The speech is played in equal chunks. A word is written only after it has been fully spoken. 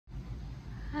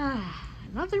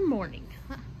Another morning.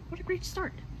 What a great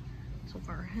start so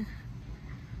far.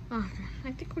 I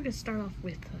think we're gonna start off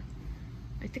with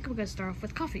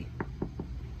coffee.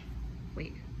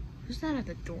 Wait, who's that at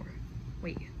the door?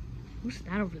 Wait, who's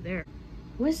that over there?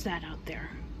 Who is that out there?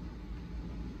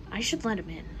 I should let him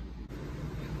in.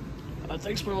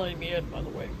 Thanks for letting me in, by the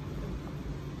way.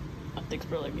 Thanks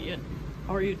for letting me in.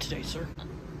 How are you today, sir?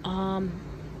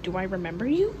 Do I remember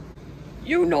you?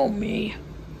 You know me.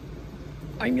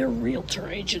 I'm your realtor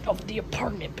agent of the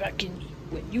apartment back in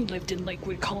when you lived in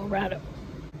Lakewood, Colorado.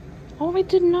 Oh, I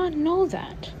did not know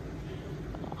that.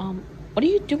 What are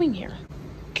you doing here?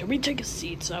 Can we take a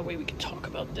seat so that way we can talk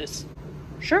about this?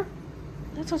 Sure,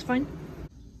 that sounds fine.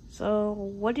 So,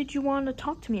 what did you want to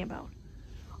talk to me about?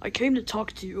 I came to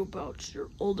talk to you about your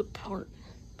old apartment.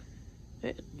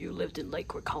 You lived in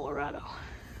Lakewood, Colorado.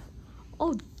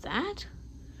 Oh, that?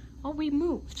 Oh, we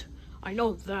moved. I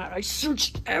know that. I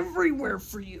searched everywhere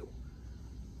for you.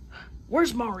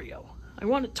 Where's Mario? I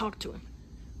want to talk to him.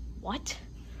 What?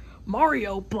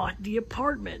 Mario bought the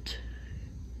apartment.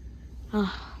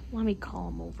 Let me call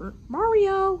him over.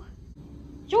 Mario!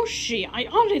 Yoshi, I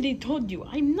already told you,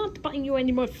 I'm not buying you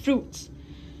any more fruits.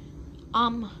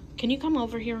 Can you come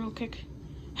over here real quick?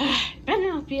 Better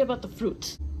not be about the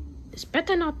fruits. This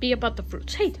better not be about the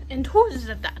fruits. Hey, and who is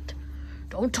that?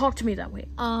 Don't talk to me that way.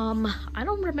 I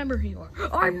don't remember who you are.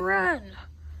 I'm Ren.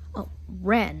 Oh,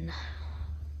 Ren.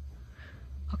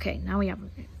 Okay, now we have...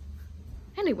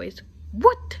 Anyways,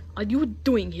 what are you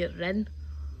doing here, Ren?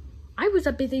 I was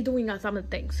busy doing some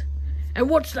things. And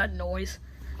what's that noise?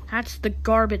 That's the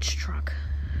garbage truck.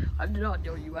 I did not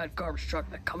know you had garbage truck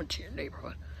that come into your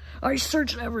neighborhood. I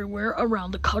searched everywhere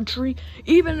around the country,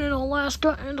 even in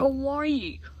Alaska and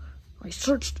Hawaii. I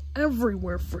searched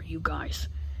everywhere for you guys.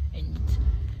 And...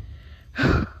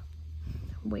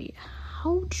 Wait,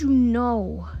 how'd you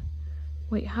know?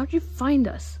 Wait, how'd you find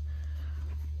us?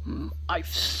 I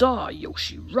saw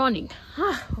Yoshi running.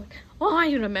 Oh,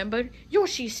 I remember.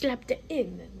 Yoshi slept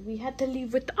in and we had to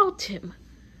leave without him.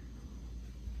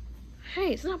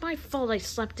 Hey, it's not my fault I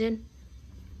slept in.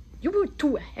 You were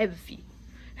too heavy.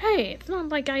 Hey, it's not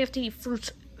like I have to eat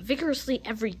fruits vigorously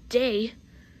every day.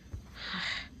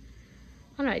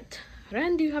 Alright,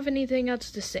 Ren, do you have anything else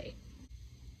to say?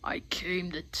 I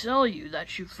came to tell you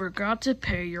that you forgot to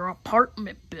pay your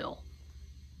apartment bill.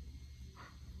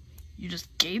 You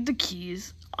just gave the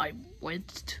keys. I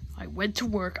went to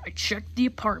work. I checked the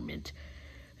apartment.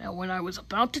 And when I was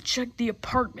about to check the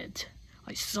apartment,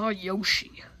 I saw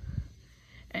Yoshi.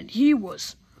 And he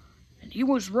was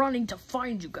running to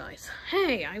find you guys.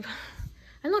 Hey, I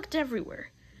looked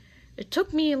everywhere. It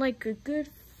took me like a good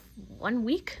 1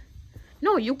 week.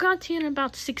 No, you got here in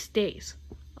about 6 days.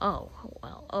 Oh,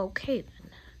 well, okay then.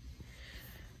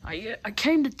 I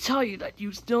came to tell you that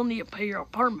you still need to pay your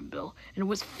apartment bill, and it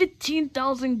was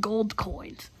 15,000 gold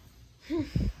coins.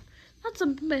 That's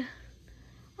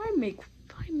I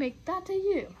make that a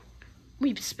year.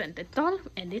 We've spent it all,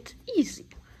 and it's easy.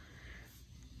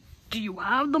 Do you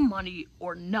have the money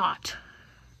or not?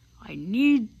 I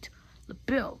need the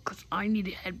bill, because I need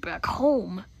to head back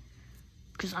home,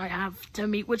 because I have to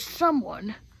meet with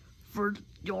someone for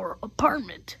your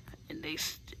apartment, and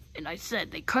I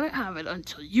said they couldn't have it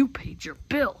until you paid your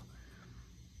bill.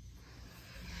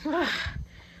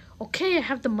 Okay, I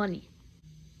have the money.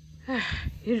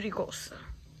 Here you go, sir.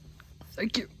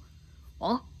 Thank you.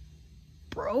 Huh?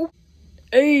 Bro?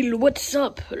 Hey, what's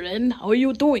up, Ren? How are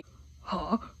you doing?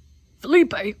 Huh?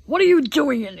 Felipe, what are you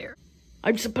doing in here?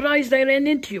 I'm surprised I ran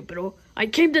into you, bro. I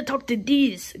came to talk to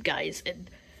these guys,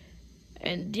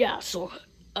 and yeah, so,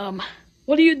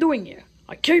 what are you doing here?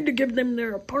 I came to give them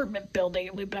their apartment bill. They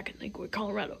live back in Lakewood,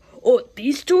 Colorado. Oh,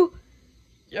 these two?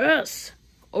 Yes.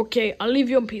 Okay, I'll leave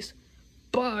you in peace.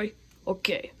 Bye.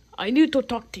 Okay, I need to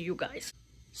talk to you guys.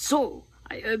 So,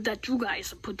 I heard that you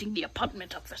guys are putting the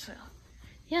apartment up for sale.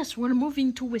 Yes, we're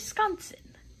moving to Wisconsin.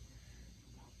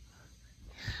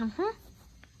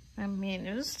 I mean,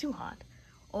 it was too hot.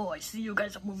 Oh, I see you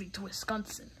guys are moving to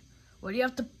Wisconsin. Well, you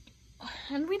have to...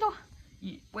 And we don't...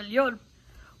 Well,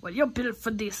 your bill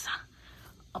for this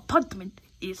apartment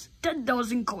is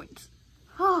 10,000 coins.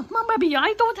 Oh, Mama,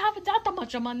 I don't have that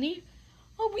much money.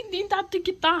 Oh, we need that to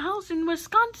get our house in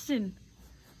Wisconsin.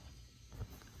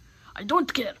 I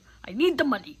don't care. I need the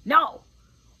money now,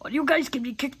 or you guys can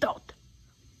be kicked out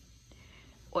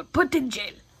or put in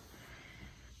jail.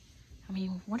 I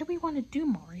mean, what do we want to do,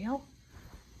 Mario?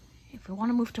 If we want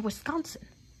to move to Wisconsin.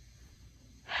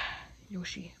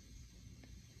 Yoshi,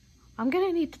 I'm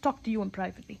gonna need to talk to you in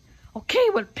privately. Okay,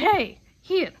 we'll pay.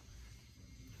 Here.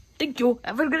 Thank you.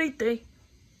 Have a great day.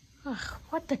 Ugh,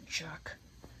 what the jerk.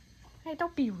 Hey,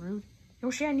 don't be rude.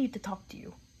 Yoshi, I need to talk to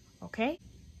you, okay?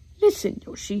 Listen,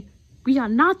 Yoshi, we are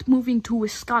not moving to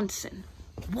Wisconsin.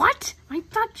 What? I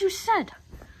thought you said.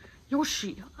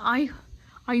 Yoshi, I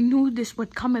knew this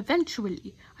would come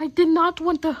eventually. I did not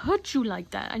want to hurt you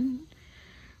like that.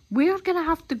 We're gonna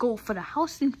have to go for the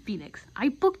house in Phoenix. I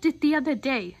booked it the other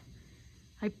day.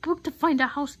 I booked to find a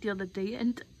house the other day,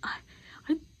 and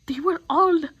they were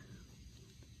all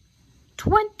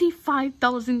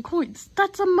 25,000 coins.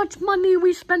 That's how much money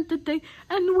we spent today,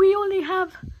 and we only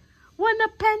have one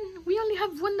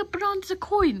bronze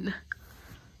coin.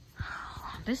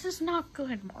 This is not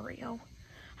good, Mario.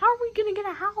 How are we gonna get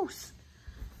a house?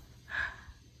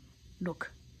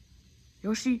 Look,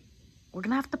 Yoshi, we're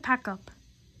gonna have to pack up,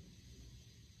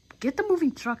 get the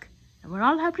moving truck, and we're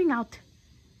all helping out.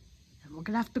 And we're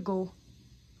gonna have to go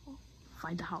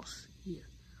find a house here.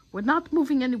 We're not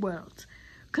moving anywhere else,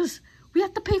 because we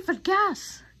have to pay for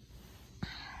gas.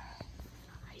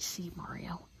 I see,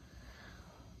 Mario.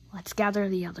 Let's gather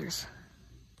the others.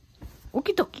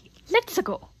 Okie dokie, let's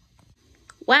go.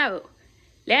 Wow,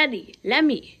 Larry,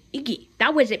 Lemmy, Iggy,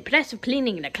 that was impressive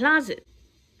cleaning the closet.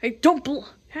 Hey, don't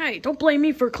blame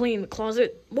me for cleaning the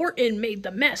closet. Morton made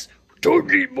the mess. Don't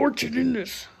need Morton in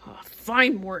this.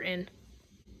 Fine, Morton.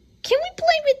 Can we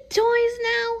play with toys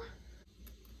now?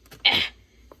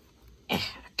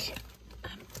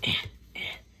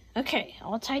 Okay,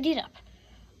 I'll tidy it up.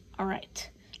 Alright,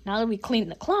 now that we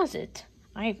cleaned the closet,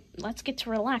 let's get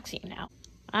to relaxing now.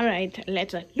 Alright,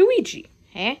 let's Luigi,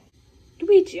 eh?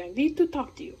 Luigi, I need to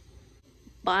talk to you.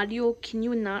 Mario, can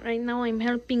you not right now? I'm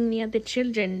helping the other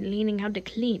children, learning how to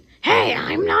clean. Hey,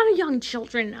 I'm not a young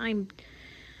children. I'm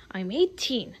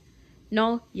 18.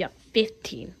 No, you're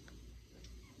 15.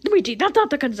 Luigi, that's not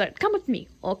the concern. Come with me.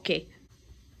 Okay.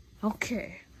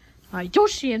 Okay.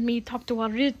 Yoshi and me talked to our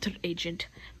realtor agent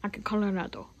back in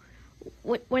Colorado.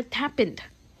 What happened?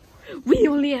 We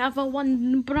only have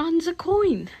one bronze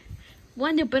coin.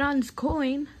 One bronze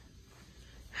coin?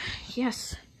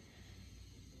 Yes.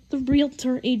 The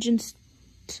realtor agents,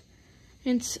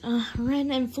 it's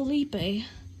Ren and Felipe. They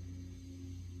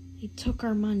took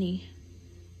our money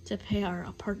to pay our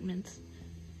apartment.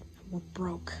 We're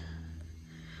broke.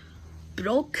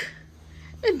 Broke?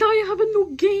 And I have a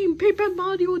new game, Paper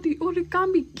Mario the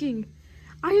Origami King.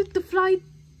 I have to fly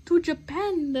to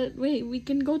Japan. That way we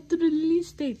can go to the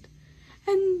release date.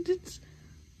 And it's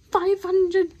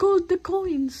 500 gold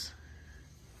coins.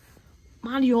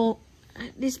 Mario,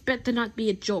 this better not be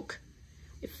a joke.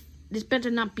 This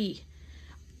better not be.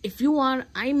 If you are,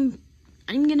 I'm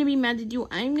gonna be mad at you.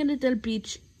 I'm gonna tell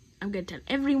Peach. I'm gonna tell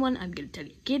everyone. I'm gonna tell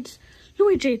your kids.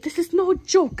 Luigi, this is no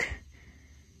joke.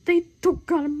 They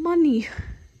took our money.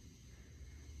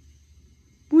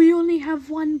 We only have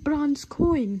one bronze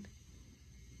coin.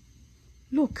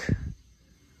 Look.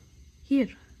 Here.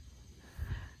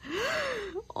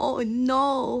 Oh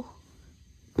no.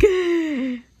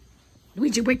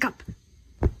 Luigi, wake up.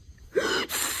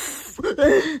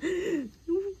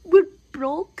 We're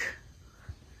broke.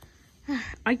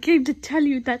 I came to tell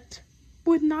you that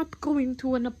we're not going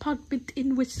to an apartment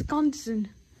in Wisconsin.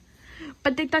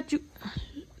 But they thought you...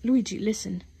 Luigi,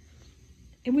 listen.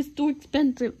 It was too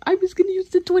expensive. I was going to use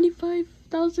the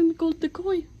 25,000 gold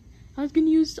coin. I was going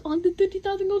to use all the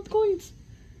 30,000 gold coins.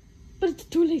 But it's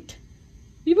too late.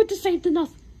 We would have saved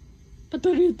enough. But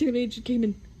the real deal agent came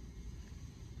in.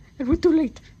 And we're too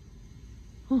late.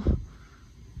 Oh.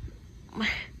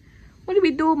 What do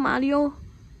we do, Mario?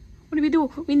 What do we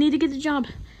do? We need to get a job.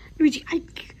 Luigi, I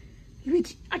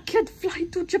can't fly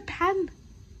to Japan.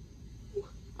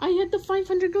 I had the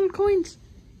 500 gold coins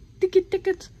to get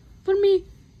tickets for me,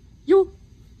 you,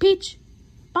 Peach,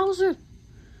 Bowser,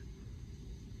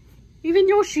 even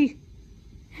Yoshi,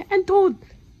 and Toad.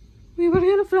 We were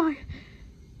gonna fly,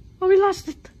 but we lost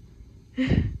it.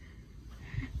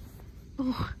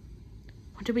 Oh,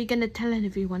 what are we gonna tell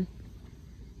everyone?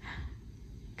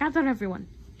 Gather everyone.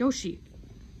 Yoshi,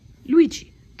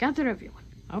 Luigi, gather everyone.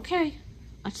 Okay,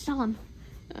 let's tell them.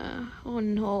 Oh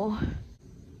no.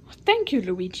 Thank you,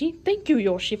 Luigi. Thank you,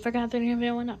 Yoshi, for gathering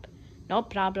everyone up. No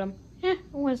problem. It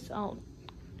was all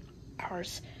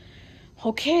ours.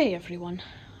 Okay, everyone.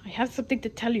 I have something to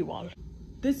tell you all.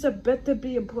 This had better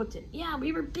be important. Yeah,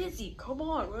 we were busy. Come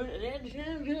on. What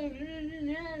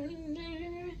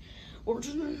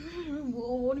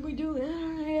do we do?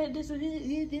 This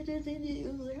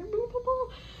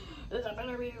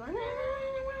better be...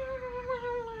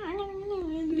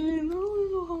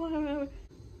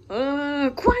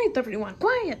 Quiet, everyone.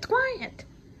 Quiet.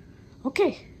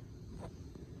 Okay.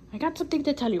 I got something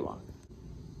to tell you all.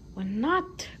 We're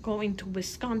not going to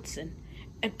Wisconsin.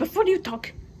 And before you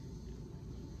talk,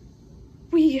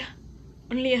 we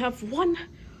only have one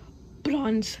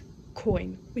bronze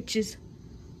coin, which is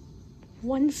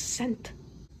 1 cent.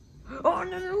 Oh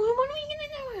no, no, what are we gonna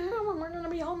do? We're gonna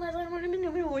be homeless. How are we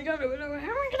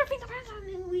gonna feed the person?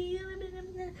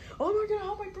 Oh my god,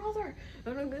 help my brother.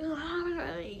 What are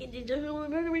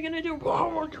we gonna do? Oh,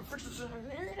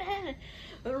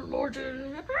 Lord. I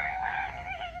don't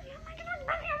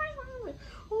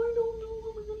know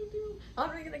what we're gonna do. How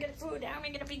are we gonna get food? How are we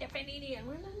gonna feed the fat idiot?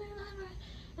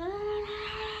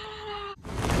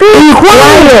 Be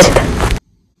quiet!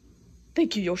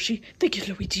 Thank you, Yoshi. Thank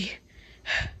you, Luigi.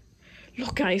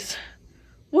 Look, guys,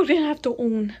 we're gonna have to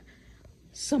own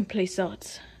someplace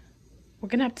else. We're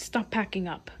gonna have to stop packing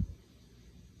up.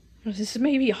 This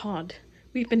may be hard.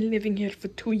 We've been living here for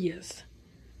 2 years.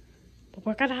 But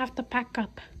we're gonna have to pack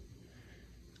up.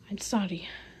 I'm sorry.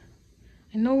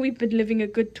 I know we've been living a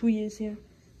good 2 years here.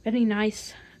 Very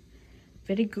nice.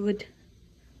 Very good.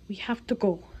 We have to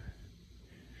go.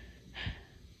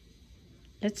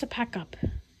 Let's pack up.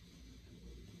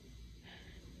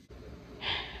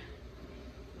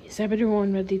 Is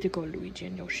everyone ready to go, Luigi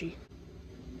and Yoshi?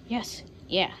 Yes.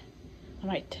 Yeah.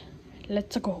 Alright.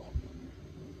 Let's go.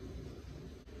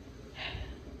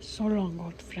 So long,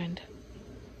 old friend.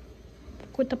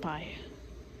 Goodbye.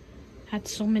 Had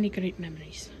so many great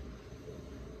memories.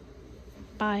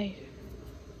 Bye.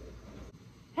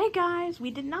 Hey guys,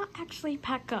 we did not actually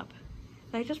pack up.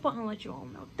 I just want to let you all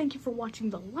know. Thank you for watching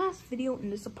the last video in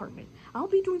this apartment. I'll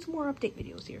be doing some more update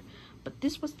videos here. But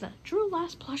this was the true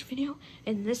last plush video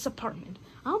in this apartment.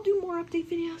 I'll do more update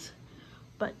videos.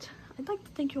 But I'd like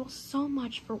to thank you all so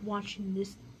much for watching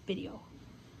this video.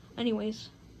 Anyways,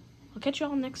 I'll catch you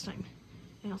all next time.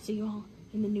 And I'll see you all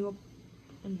in the new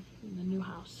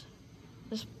house.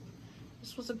 This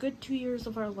was a good 2 years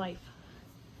of our life.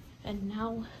 And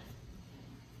now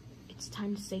it's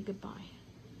time to say goodbye.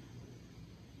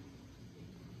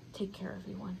 Take care,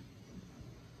 everyone.